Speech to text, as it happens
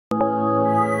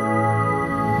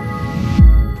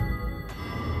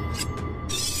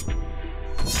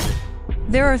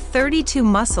There are 32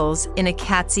 muscles in a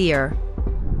cat's ear.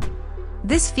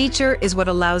 This feature is what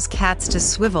allows cats to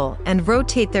swivel and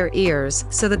rotate their ears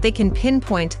so that they can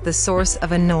pinpoint the source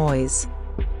of a noise.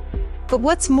 But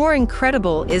what's more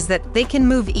incredible is that they can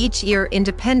move each ear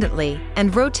independently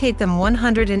and rotate them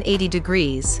 180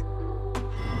 degrees.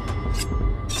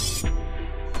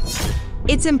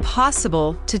 It's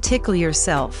impossible to tickle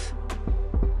yourself.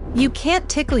 You can't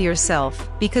tickle yourself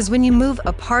because when you move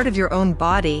a part of your own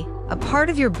body, a part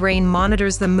of your brain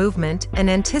monitors the movement and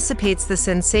anticipates the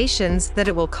sensations that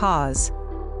it will cause.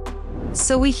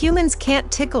 So we humans can't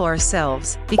tickle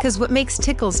ourselves because what makes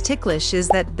tickles ticklish is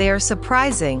that they are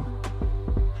surprising.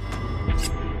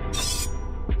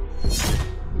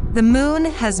 The moon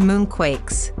has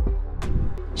moonquakes.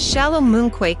 Shallow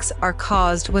moonquakes are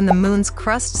caused when the moon's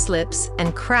crust slips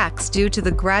and cracks due to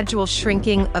the gradual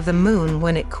shrinking of the moon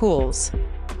when it cools.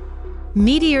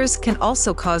 Meteors can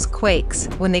also cause quakes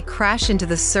when they crash into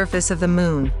the surface of the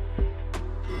moon.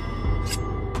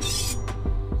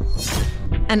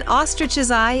 An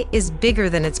ostrich's eye is bigger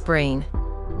than its brain.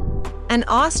 An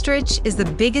ostrich is the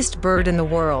biggest bird in the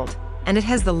world, and it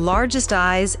has the largest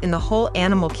eyes in the whole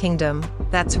animal kingdom.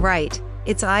 That's right,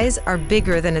 its eyes are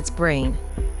bigger than its brain.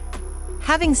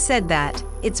 Having said that,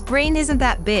 its brain isn't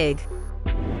that big.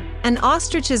 An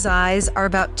ostrich's eyes are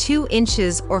about 2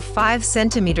 inches or 5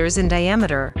 centimeters in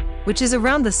diameter, which is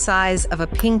around the size of a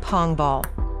ping pong ball.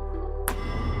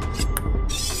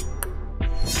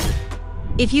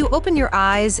 If you open your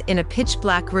eyes in a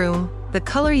pitch-black room, the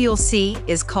color you'll see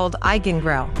is called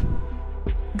Eigengrau.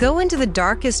 Go into the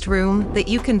darkest room that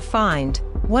you can find,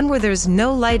 one where there's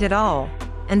no light at all,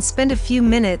 and spend a few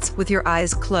minutes with your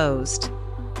eyes closed.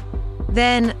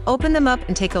 Then, open them up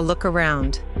and take a look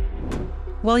around.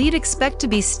 While you'd expect to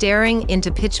be staring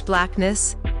into pitch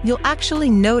blackness, you'll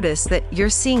actually notice that you're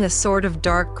seeing a sort of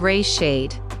dark gray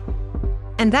shade.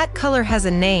 And that color has a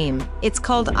name. It's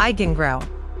called Eigengrau.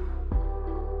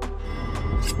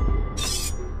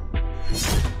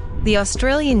 The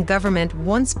Australian government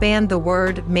once banned the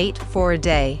word mate for a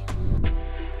day.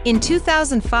 In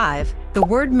 2005, the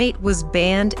word mate was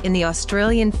banned in the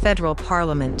Australian Federal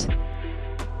Parliament.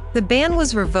 The ban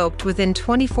was revoked within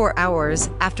 24 hours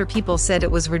after people said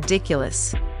it was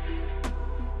ridiculous.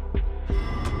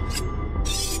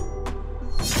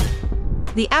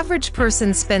 The average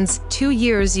person spends 2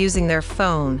 years using their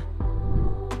phone.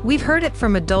 We've heard it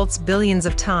from adults billions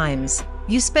of times.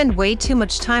 You spend way too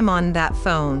much time on that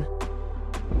phone.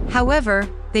 However,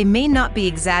 they may not be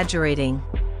exaggerating.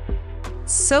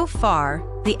 So far,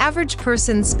 the average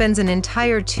person spends an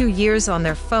entire 2 years on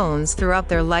their phones throughout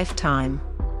their lifetime.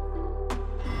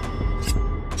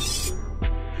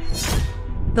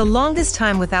 The longest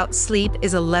time without sleep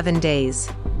is 11 days.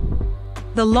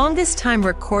 The longest time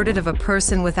recorded of a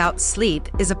person without sleep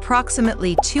is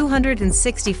approximately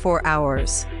 264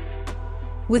 hours.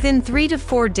 Within 3 to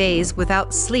 4 days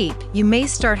without sleep, you may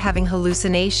start having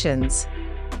hallucinations.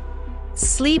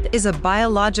 Sleep is a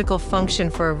biological function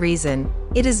for a reason.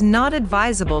 It is not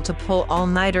advisable to pull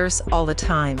all-nighters all the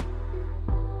time.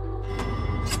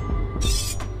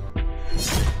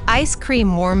 Ice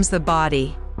cream warms the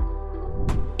body.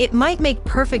 It might make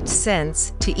perfect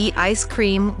sense to eat ice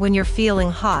cream when you're feeling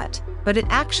hot, but it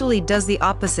actually does the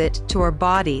opposite to our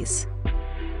bodies.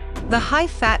 The high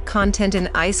fat content in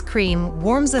ice cream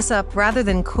warms us up rather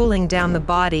than cooling down the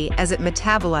body as it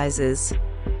metabolizes.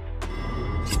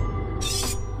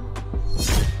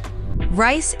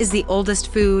 Rice is the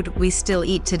oldest food we still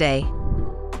eat today.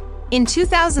 In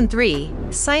 2003,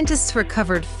 scientists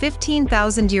recovered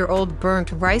 15,000-year-old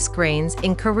burnt rice grains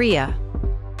in Korea.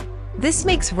 This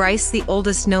makes rice the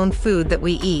oldest known food that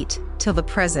we eat, till the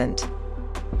present.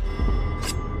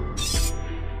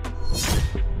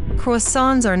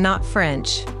 Croissants are not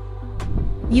French.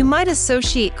 You might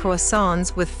associate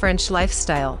croissants with French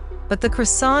lifestyle, but the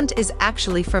croissant is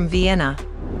actually from Vienna.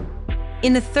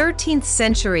 In the 13th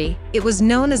century, it was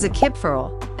known as a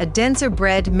kipferl, a denser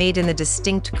bread made in a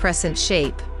distinct crescent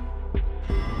shape.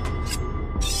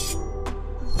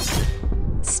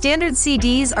 Standard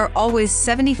CDs are always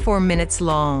 74 minutes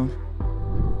long.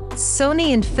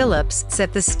 Sony and Philips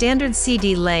set the standard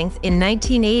CD length in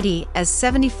 1980 as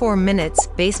 74 minutes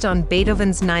based on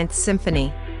Beethoven's Ninth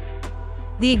Symphony.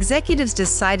 The executives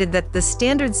decided that the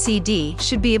standard CD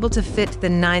should be able to fit the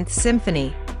Ninth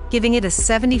Symphony, giving it a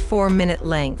 74-minute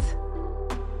length.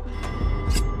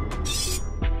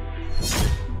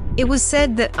 It was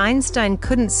said that Einstein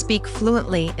couldn't speak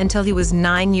fluently until he was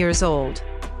 9 years old.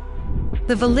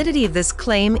 The validity of this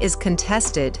claim is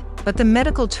contested, but the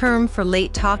medical term for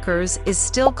late talkers is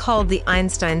still called the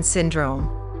Einstein syndrome.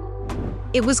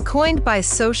 It was coined by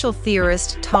social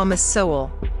theorist Thomas Sowell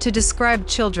to describe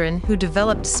children who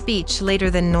developed speech later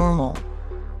than normal.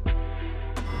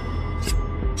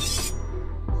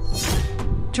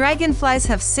 Dragonflies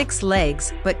have 6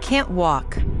 legs but can't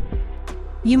walk.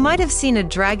 You might have seen a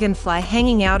dragonfly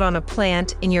hanging out on a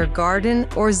plant in your garden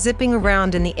or zipping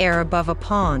around in the air above a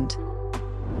pond.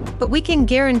 But we can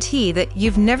guarantee that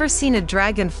you've never seen a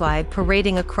dragonfly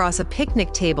parading across a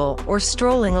picnic table or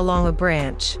strolling along a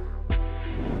branch.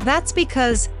 That's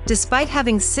because, despite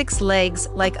having 6 legs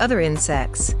like other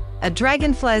insects, a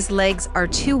dragonfly's legs are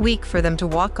too weak for them to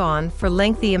walk on for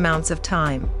lengthy amounts of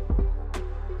time.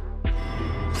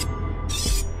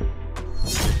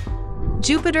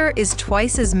 Jupiter is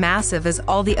twice as massive as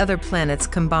all the other planets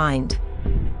combined.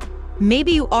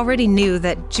 Maybe you already knew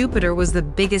that Jupiter was the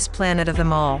biggest planet of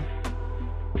them all.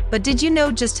 But did you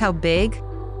know just how big?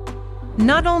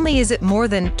 Not only is it more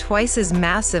than twice as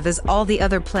massive as all the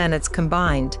other planets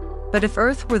combined, but if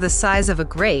Earth were the size of a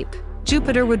grape,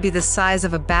 Jupiter would be the size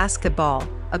of a basketball,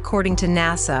 according to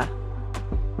NASA.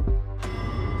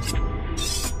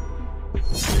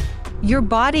 Your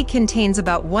body contains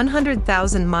about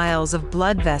 100,000 miles of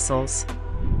blood vessels.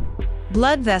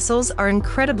 Blood vessels are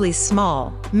incredibly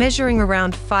small, measuring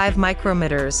around 5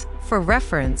 micrometers. For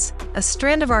reference, a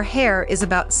strand of our hair is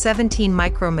about 17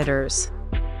 micrometers.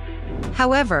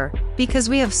 However, because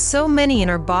we have so many in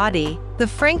our body, the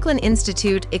Franklin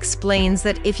Institute explains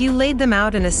that if you laid them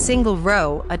out in a single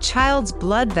row, a child's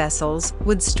blood vessels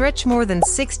would stretch more than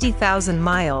 60,000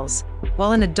 miles,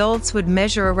 while an adult's would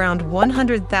measure around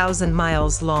 100,000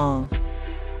 miles long.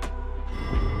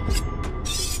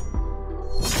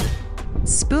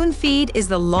 Spoon feed is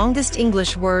the longest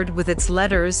English word with its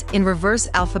letters in reverse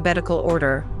alphabetical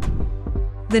order.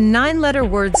 The 9-letter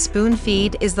word spoon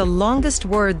feed is the longest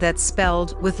word that's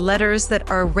spelled with letters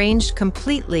that are arranged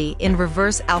completely in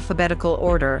reverse alphabetical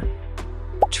order.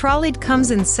 Trolleyed comes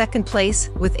in second place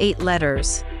with 8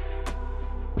 letters.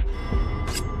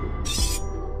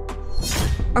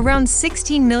 Around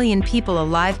 16 million people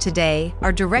alive today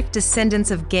are direct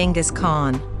descendants of Genghis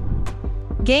Khan.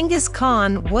 Genghis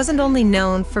Khan wasn't only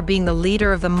known for being the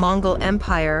leader of the Mongol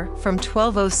Empire from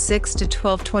 1206 to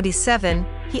 1227,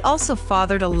 he also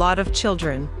fathered a lot of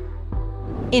children.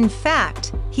 In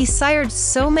fact, he sired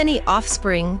so many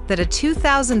offspring that a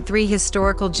 2003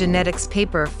 historical genetics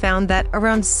paper found that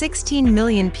around 16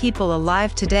 million people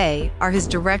alive today are his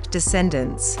direct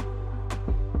descendants.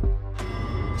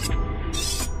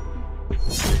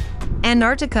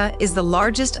 Antarctica is the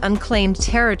largest unclaimed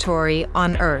territory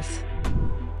on Earth.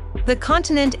 The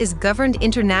continent is governed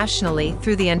internationally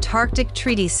through the Antarctic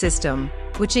Treaty System,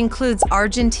 which includes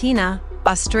Argentina,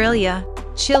 Australia,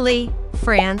 Chile,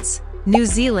 France, New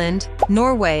Zealand,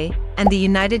 Norway, and the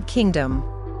United Kingdom.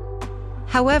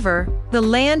 However, the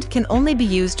land can only be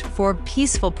used for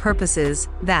peaceful purposes,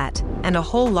 that, and a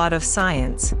whole lot of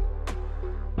science.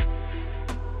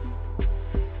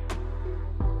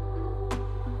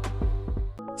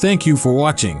 Thank you for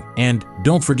watching, and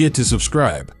don't forget to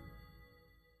subscribe.